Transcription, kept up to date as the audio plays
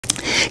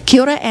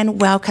Kia ora and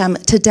welcome.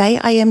 Today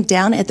I am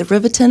down at the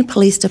Riverton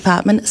Police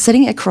Department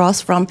sitting across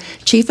from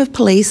Chief of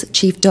Police,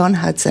 Chief Don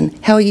Hutson.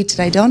 How are you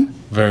today, Don?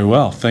 Very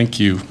well,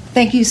 thank you.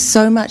 Thank you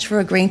so much for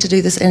agreeing to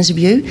do this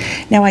interview.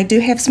 Now I do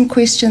have some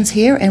questions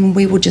here and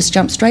we will just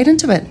jump straight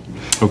into it.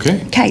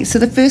 Okay. Okay, so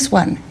the first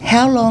one,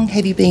 how long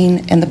have you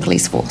been in the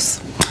police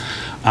force?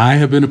 I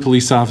have been a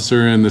police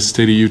officer in the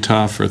state of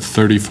Utah for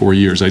 34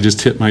 years. I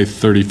just hit my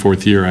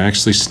 34th year. I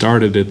actually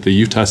started at the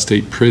Utah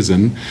State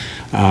Prison,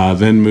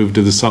 then moved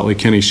to the Salt Lake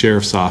County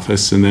Sheriff's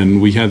Office, and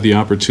then we had the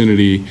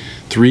opportunity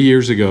 3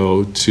 years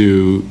ago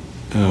to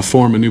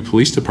form a new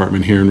police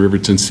department here in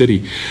Riverton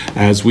City.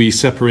 As we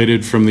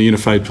separated from the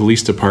Unified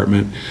Police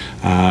Department,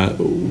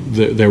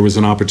 there was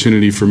an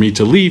opportunity for me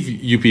to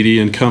leave UPD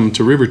and come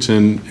to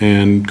Riverton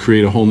and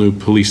create a whole new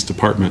police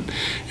department.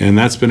 And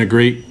that's been a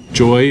great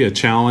joy, a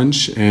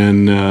challenge,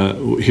 and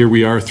here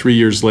we are 3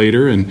 years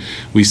later, and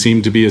we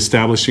seem to be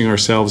establishing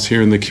ourselves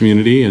here in the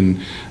community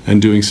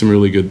and doing some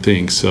really good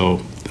things.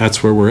 So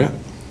that's where we're at.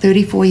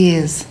 34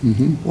 years.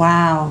 Mm-hmm.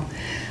 Wow.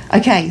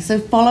 Okay, so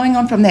following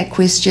on from that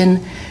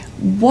question,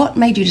 what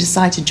made you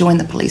decide to join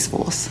the police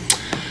force?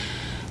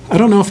 I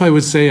don't know if I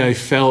would say I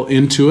fell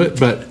into it,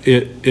 but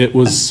it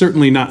was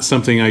certainly not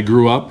something I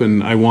grew up,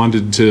 and I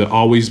wanted to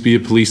always be a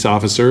police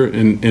officer.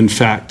 And in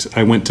fact,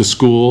 I went to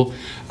school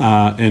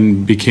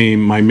and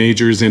became my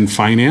majors in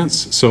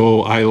finance.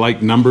 So I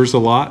like numbers a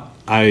lot.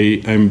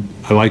 I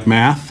like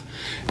math,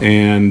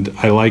 and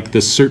I like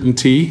the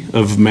certainty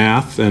of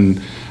math.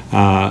 And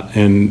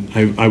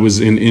I was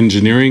in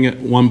engineering at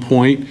one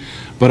point.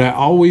 But I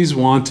always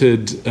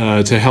wanted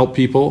to help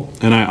people,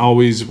 and I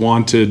always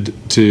wanted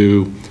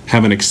to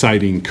have an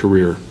exciting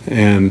career.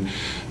 And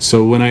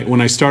so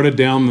when I started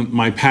down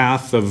my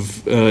path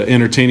of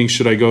entertaining,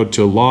 should I go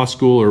to law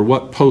school or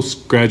what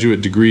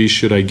postgraduate degree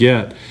should I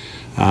get,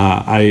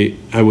 I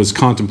was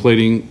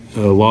contemplating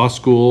law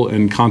school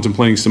and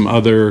contemplating some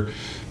other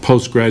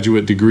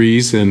postgraduate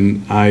degrees,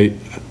 and I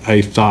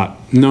thought,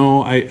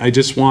 no, I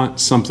just want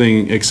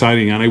something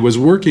exciting. And I was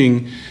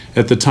working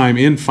at the time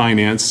in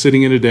finance,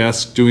 sitting at a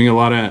desk, doing a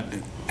lot of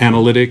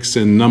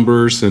analytics and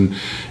numbers, and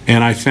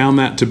I found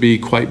that to be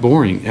quite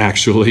boring,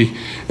 actually.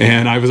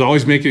 And I was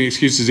always making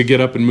excuses to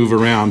get up and move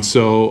around.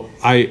 So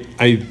I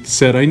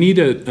said, I need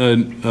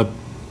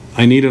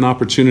an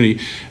opportunity.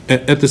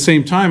 At the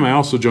same time, I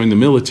also joined the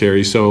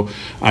military, so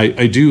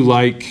I do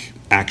like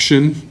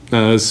action,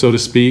 so to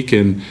speak,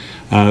 and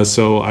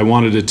so I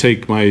wanted to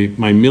take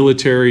my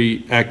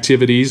military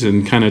activities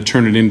and kind of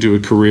turn it into a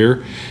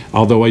career,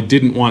 although I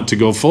didn't want to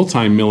go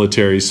full-time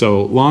military.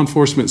 So law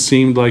enforcement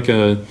seemed like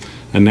a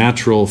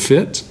natural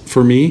fit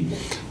for me.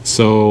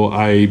 So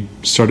I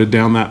started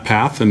down that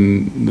path,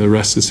 and the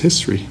rest is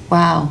history.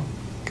 Wow,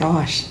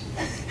 gosh.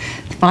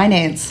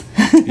 Finance.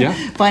 Yeah.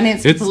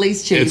 Finance and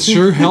police chief. It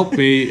sure helped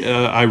me,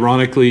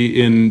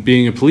 ironically, in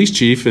being a police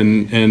chief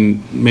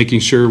and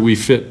making sure we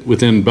fit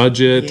within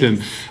budget. Yes.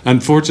 And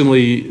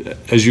unfortunately,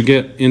 as you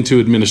get into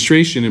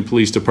administration in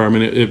police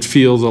department, it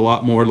feels a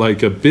lot more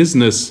like a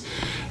business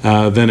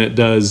than it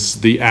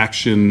does the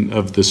action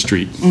of the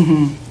street.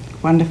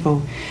 Mm-hmm.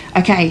 Wonderful.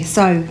 Okay,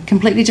 so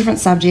completely different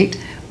subject.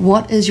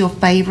 What is your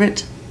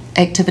favorite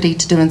activity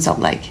to do in Salt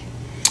Lake?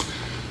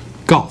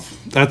 Golf.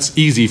 That's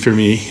easy for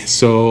me.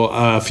 So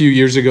a few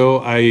years ago,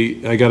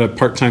 I got a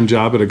part-time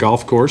job at a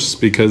golf course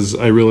because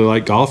I really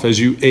like golf. As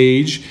you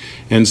age,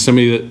 and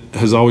somebody that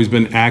has always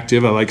been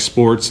active, I like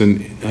sports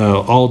and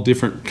all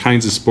different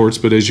kinds of sports,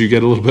 but as you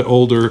get a little bit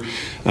older,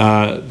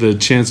 the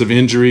chance of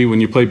injury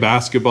when you play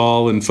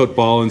basketball and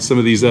football and some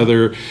of these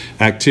other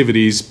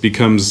activities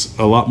becomes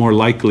a lot more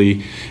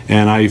likely.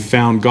 And I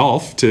found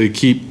golf to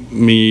keep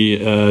me,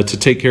 to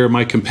take care of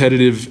my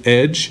competitive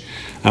edge.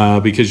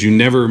 Because you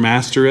never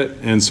master it,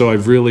 and so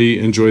I've really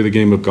enjoyed the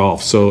game of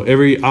golf. So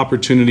every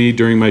opportunity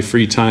during my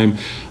free time,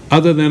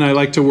 other than I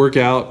like to work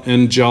out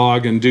and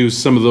jog and do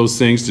some of those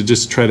things to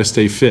just try to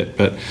stay fit,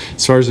 but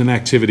as far as an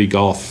activity,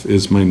 golf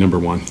is my number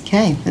one.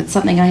 Okay, that's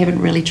something I haven't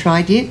really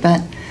tried yet,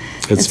 but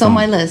it's on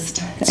my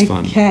list. It's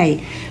fun.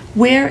 Okay,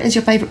 where is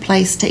your favorite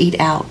place to eat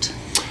out?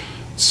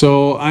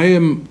 So I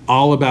am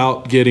all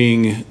about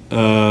getting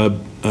a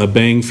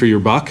bang for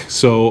your buck.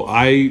 So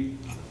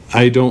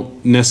I don't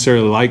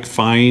necessarily like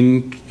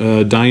fine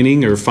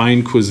dining or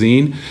fine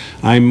cuisine.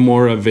 I'm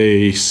more of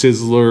a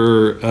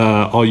Sizzler,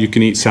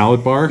 all-you-can-eat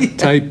salad bar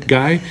type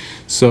guy.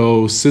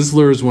 So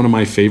Sizzler is one of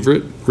my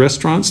favorite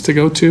restaurants to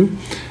go to.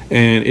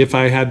 And if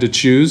I had to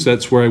choose,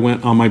 that's where I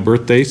went on my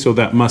birthday, so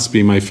that must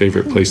be my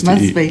favorite place to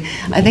eat. Must be.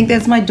 I think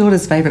that's my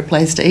daughter's favorite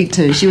place to eat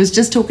too. She was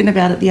just talking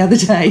about it the other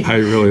day. I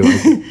really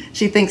like it.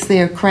 She thinks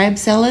their crab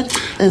salad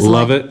is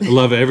Love it.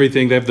 Love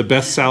everything. They have the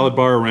best salad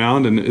bar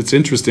around, and it's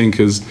interesting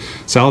because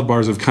salad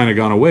bars have kind of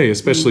gone away,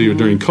 especially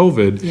during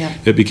COVID. Yeah.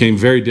 It became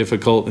very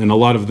difficult, and a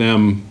lot of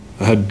them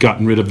had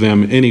gotten rid of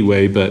them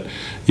anyway, but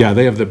yeah,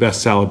 they have the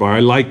best salad bar.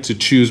 I like to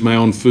choose my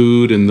own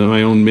food and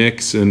my own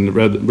mix, and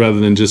rather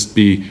than just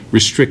be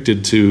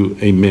restricted to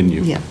a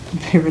menu. Yeah,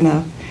 fair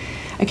enough.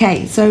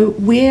 Okay, so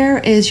where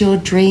is your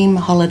dream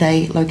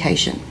holiday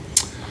location?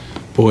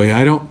 Boy,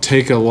 I don't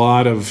take a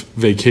lot of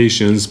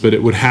vacations, but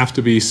it would have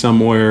to be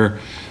somewhere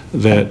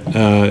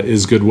that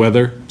is good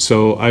weather.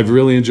 So I've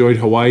really enjoyed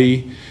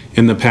Hawaii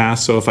in the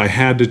past. So if I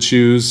had to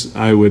choose,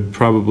 I would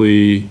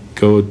probably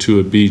go to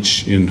a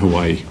beach in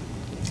Hawaii.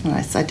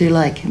 Nice. I do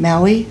like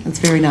Maui. It's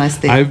very nice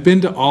there. I've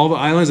been to all the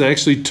islands. I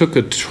actually took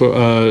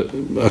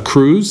a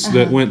cruise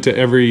that went to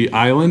every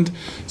island.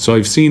 So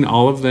I've seen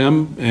all of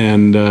them,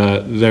 and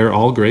they're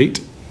all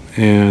great.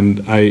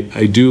 And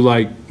I do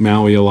like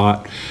Maui a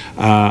lot.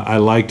 I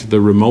liked the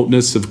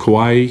remoteness of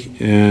Kauai,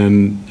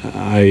 and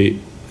I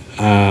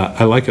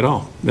like it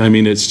all. I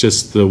mean, it's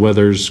just the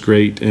weather's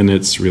great and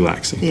it's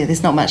relaxing. Yeah,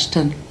 there's not much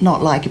to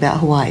not like about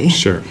Hawaii.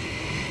 Sure.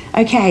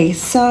 Okay,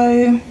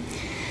 so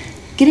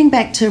getting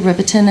back to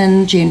Riverton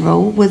in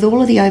general, with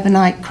all of the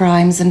overnight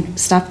crimes and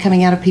stuff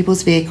coming out of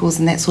people's vehicles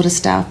and that sort of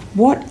stuff,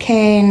 what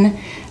can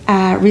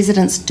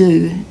residents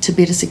do to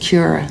better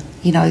secure,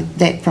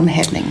 that from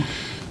happening?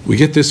 We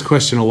get this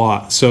question a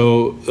lot.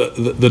 So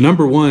the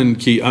number one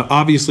key,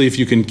 obviously, if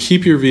you can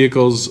keep your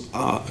vehicles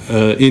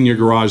in your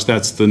garage,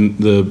 that's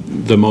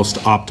the most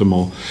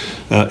optimal.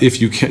 If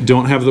you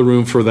don't have the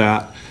room for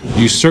that,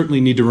 you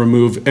certainly need to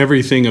remove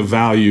everything of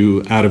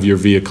value out of your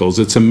vehicles.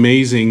 It's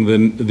amazing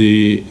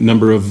the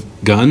number of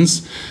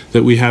guns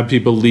that we have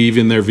people leave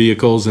in their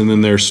vehicles, and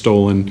then they're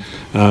stolen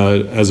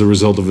as a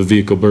result of a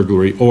vehicle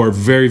burglary, or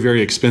very,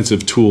 very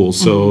expensive tools.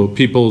 So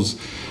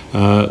people's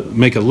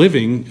make a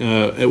living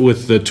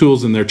with the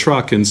tools in their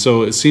truck, and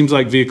so it seems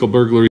like vehicle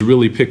burglaries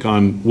really pick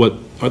on what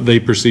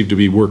they perceive to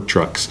be work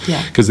trucks,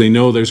 because they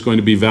know there's going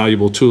to be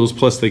valuable tools,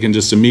 plus they can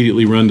just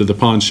immediately run to the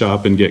pawn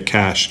shop and get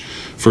cash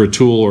for a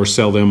tool or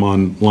sell them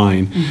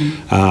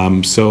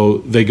online. So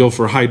they go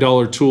for high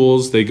dollar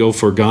tools, they go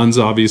for guns,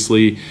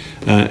 obviously,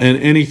 and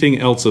anything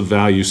else of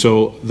value.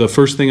 So the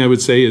first thing I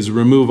would say is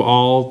remove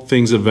all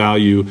things of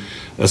value,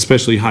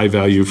 especially high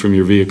value, from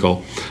your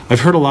vehicle.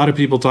 I've heard a lot of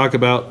people talk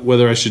about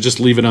whether I should just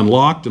leave it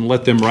unlocked and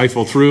let them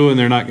rifle through and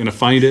they're not going to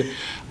find it.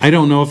 I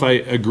don't know if I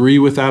agree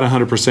with that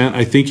 100%.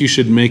 I think you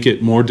should make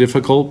it more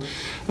difficult.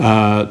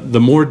 The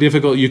more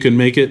difficult you can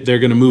make it, they're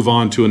going to move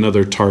on to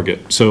another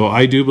target. So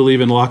I do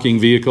believe in locking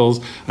vehicles.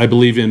 I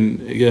believe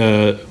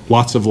in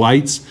lots of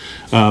lights.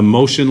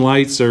 Motion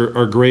lights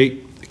are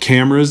great.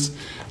 Cameras.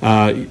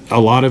 A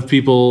lot of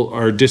people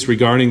are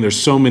disregarding.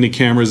 There's so many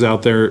cameras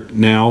out there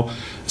now.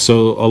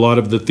 So a lot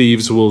of the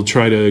thieves will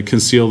try to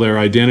conceal their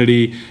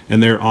identity,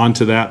 and they're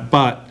onto that.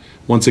 But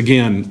once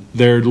again,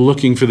 they're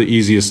looking for the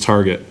easiest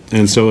target.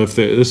 And so if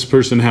this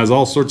person has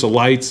all sorts of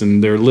lights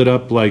and they're lit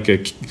up like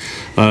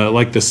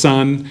the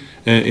sun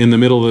in the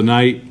middle of the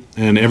night,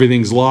 and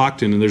everything's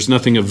locked and there's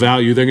nothing of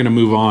value, they're going to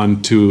move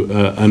on to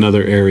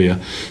another area.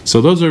 So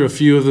those are a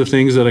few of the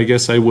things that I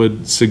guess I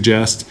would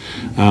suggest.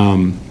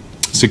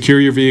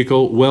 Secure your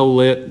vehicle, well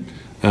lit.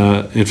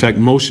 In fact,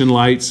 motion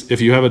lights. If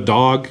you have a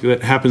dog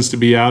that happens to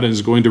be out and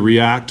is going to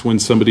react when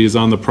somebody is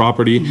on the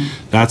property,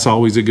 that's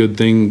always a good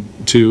thing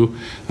too,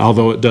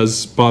 although it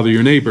does bother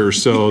your neighbor.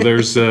 So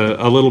there's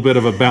a little bit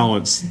of a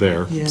balance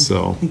there. Yeah.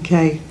 So.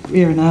 Okay,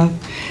 fair enough.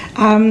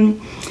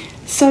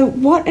 So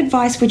what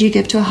advice would you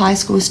give to a high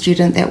school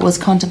student that was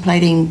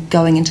contemplating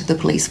going into the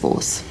police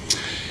force?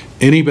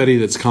 Anybody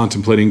that's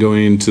contemplating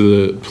going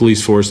into the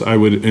police force, I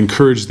would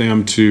encourage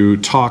them to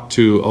talk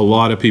to a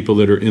lot of people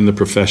that are in the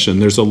profession.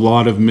 There's a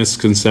lot of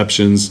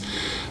misconceptions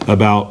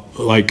about,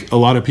 like, a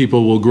lot of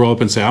people will grow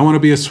up and say, I want to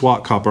be a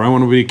SWAT cop, or I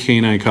want to be a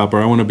canine cop,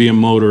 or I want to be a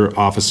motor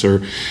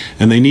officer.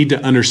 And they need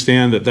to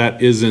understand that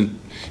that isn't,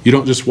 you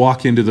don't just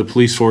walk into the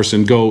police force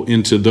and go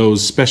into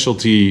those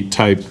specialty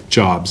type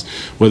jobs,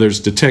 whether it's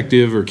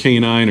detective or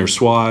canine or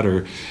SWAT,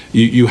 or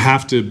you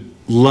have to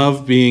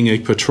love being a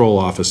patrol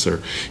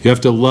officer. You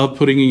have to love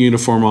putting a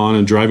uniform on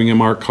and driving a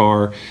marked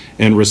car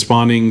and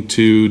responding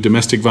to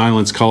domestic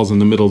violence calls in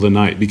the middle of the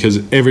night,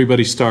 because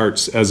everybody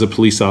starts as a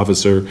police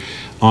officer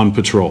on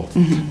patrol.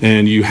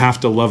 And you have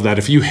to love that.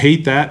 If you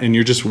hate that and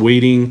you're just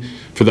waiting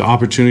for the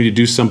opportunity to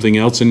do something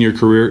else in your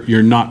career,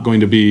 you're not going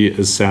to be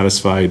as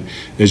satisfied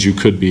as you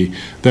could be.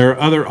 There are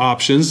other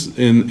options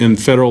in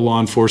federal law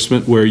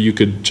enforcement where you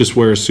could just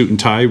wear a suit and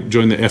tie,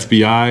 join the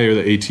FBI or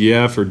the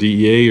ATF or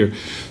DEA or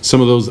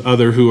some of those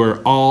other who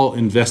are all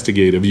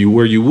investigative,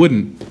 where you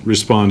wouldn't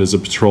respond as a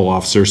patrol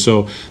officer.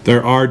 So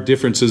there are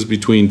differences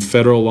between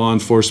federal law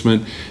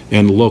enforcement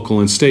and local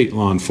and state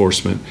law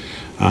enforcement.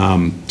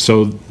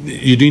 So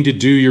you need to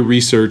do your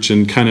research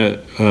and kind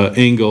of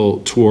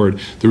angle toward.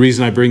 The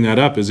reason I bring that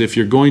up is if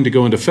you're going to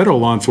go into federal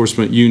law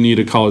enforcement, you need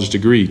a college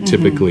degree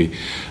typically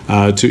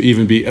to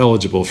even be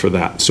eligible for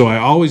that. So I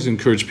always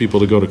encourage people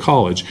to go to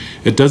college.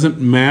 It doesn't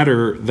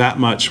matter that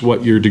much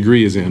what your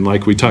degree is in.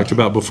 Like we talked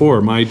about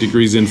before, my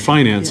degree's in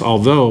finance,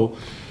 although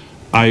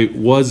I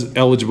was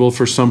eligible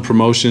for some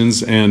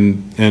promotions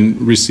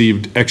and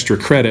received extra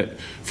credit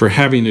for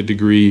having a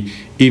degree,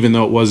 even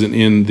though it wasn't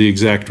in the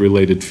exact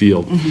related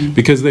field,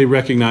 because they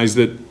recognize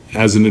that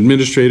as an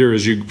administrator,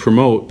 as you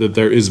promote, that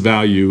there is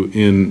value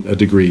in a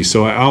degree.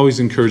 So I always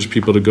encourage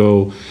people to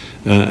go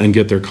and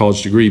get their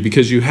college degree,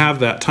 because you have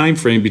that time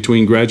frame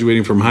between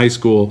graduating from high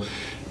school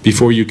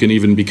before you can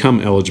even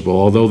become eligible,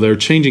 although they're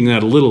changing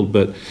that a little.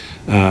 But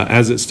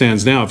as it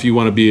stands now, if you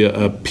want to be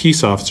a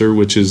peace officer,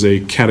 which is a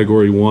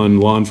Category 1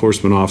 law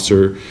enforcement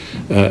officer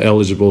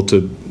eligible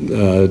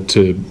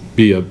to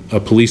be a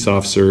police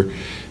officer,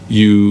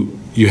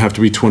 you have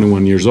to be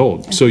 21 years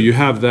old. So you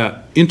have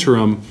that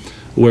interim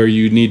where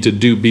you need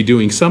to be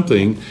doing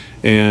something,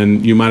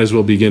 and you might as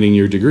well be getting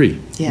your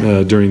degree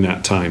during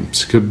that time,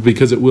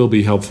 because it will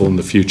be helpful in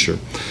the future.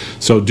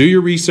 So do your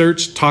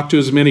research, talk to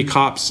as many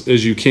cops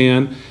as you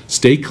can,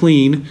 stay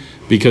clean,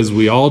 because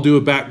we all do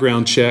a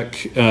background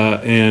check,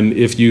 and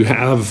if you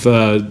have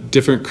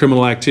different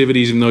criminal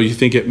activities, even though you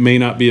think it may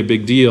not be a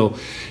big deal,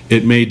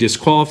 it may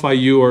disqualify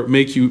you, or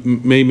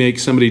may make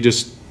somebody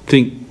just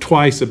think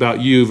twice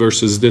about you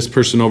versus this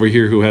person over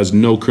here who has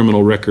no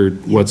criminal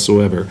record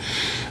whatsoever.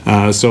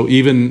 So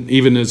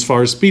even as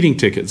far as speeding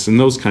tickets and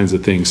those kinds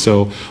of things.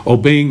 So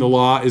obeying the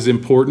law is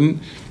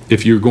important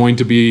if you're going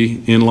to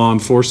be in law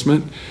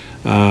enforcement,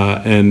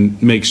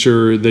 and make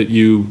sure that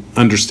you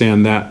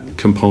understand that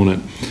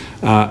component.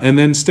 And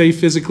then stay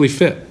physically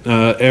fit.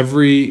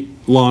 Every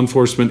law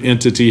enforcement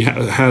entity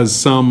has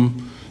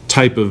some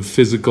type of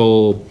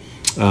physical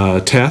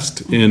test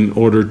in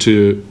order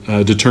to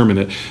determine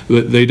it.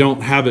 They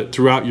don't have it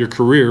throughout your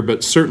career,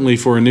 but certainly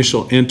for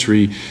initial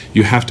entry,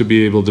 you have to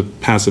be able to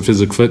pass a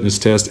physical fitness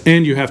test,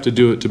 and you have to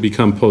do it to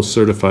become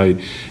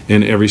post-certified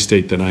in every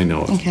state that I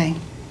know of. Okay,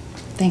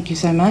 thank you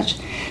so much.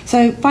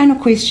 So final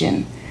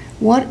question,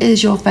 what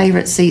is your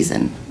favorite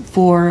season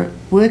for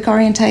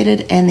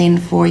work-orientated and then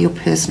for your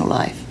personal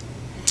life?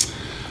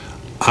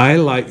 I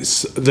like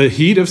the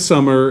heat of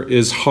summer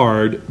is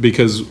hard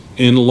because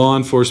in law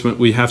enforcement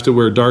we have to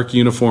wear dark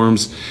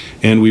uniforms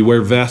and we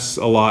wear vests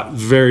a lot,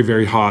 very,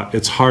 very hot.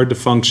 It's hard to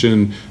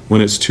function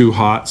when it's too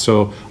hot,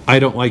 so I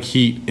don't like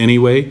heat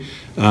anyway.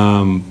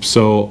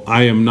 So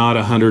I am not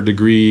a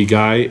 100-degree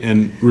guy,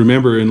 and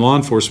remember, in law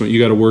enforcement you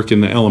got to work in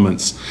the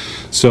elements.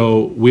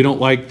 So we don't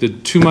like the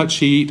too much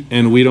heat,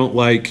 and we don't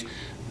like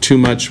too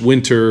much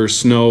winter,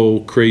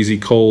 snow, crazy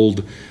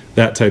cold,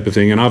 that type of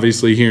thing. And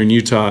obviously here in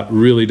Utah,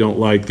 really don't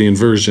like the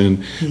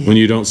inversion when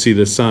you don't see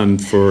the sun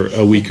for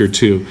a week or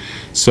two.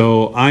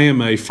 So I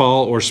am a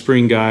fall or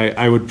spring guy.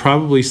 I would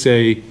probably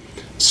say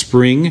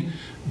spring,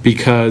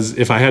 because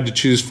if I had to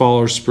choose fall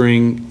or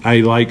spring,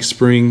 I like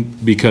spring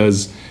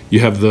because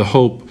you have the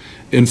hope.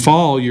 In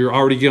fall, you're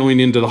already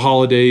going into the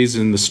holidays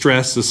and the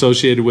stress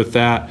associated with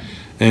that.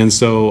 And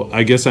so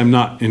I guess I'm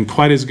not in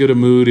quite as good a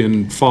mood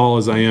in fall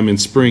as I am in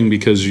spring,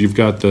 because you've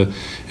got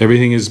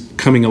everything is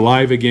coming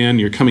alive again.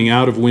 You're coming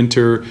out of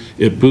winter.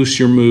 It boosts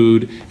your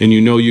mood, and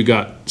you know you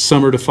got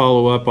summer to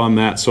follow up on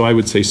that. So I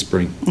would say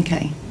spring.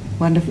 Okay,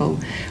 wonderful.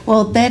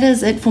 Well, that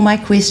is it for my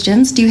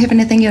questions. Do you have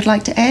anything you'd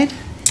like to add?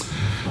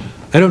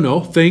 I don't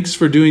know. Thanks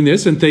for doing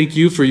this, and thank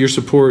you for your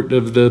support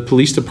of the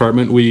police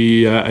department.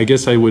 I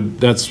guess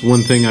that's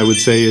one thing I would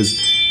say is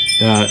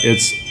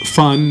it's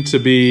fun to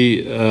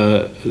be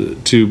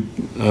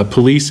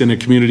police in a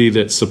community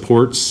that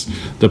supports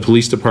the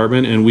police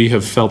department, and we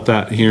have felt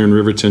that here in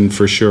Riverton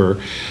for sure.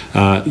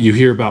 You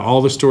hear about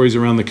all the stories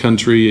around the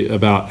country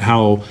about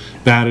how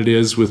bad it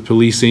is with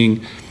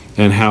policing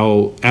and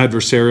how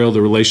adversarial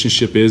the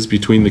relationship is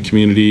between the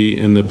community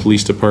and the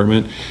police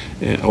department,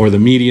 or the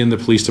media and the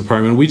police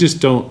department. We just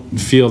don't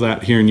feel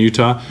that here in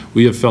Utah.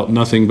 We have felt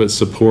nothing but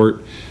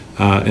support.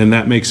 And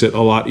that makes it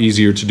a lot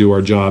easier to do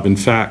our job. In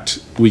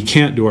fact, we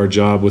can't do our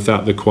job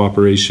without the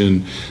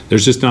cooperation.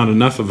 There's just not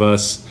enough of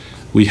us.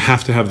 We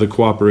have to have the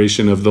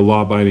cooperation of the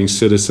law-abiding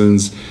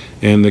citizens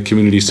and the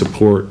community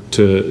support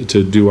to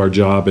do our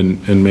job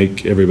and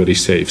make everybody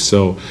safe.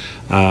 So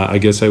I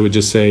guess I would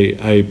just say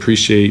I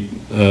appreciate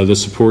the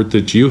support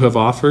that you have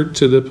offered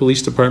to the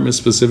police department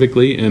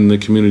specifically and the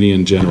community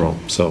in general.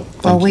 So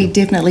well, we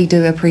definitely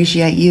do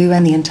appreciate you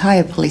and the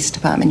entire police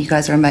department. You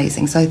guys are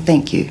amazing, so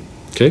thank you.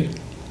 Okay.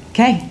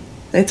 Okay,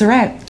 that's a wrap.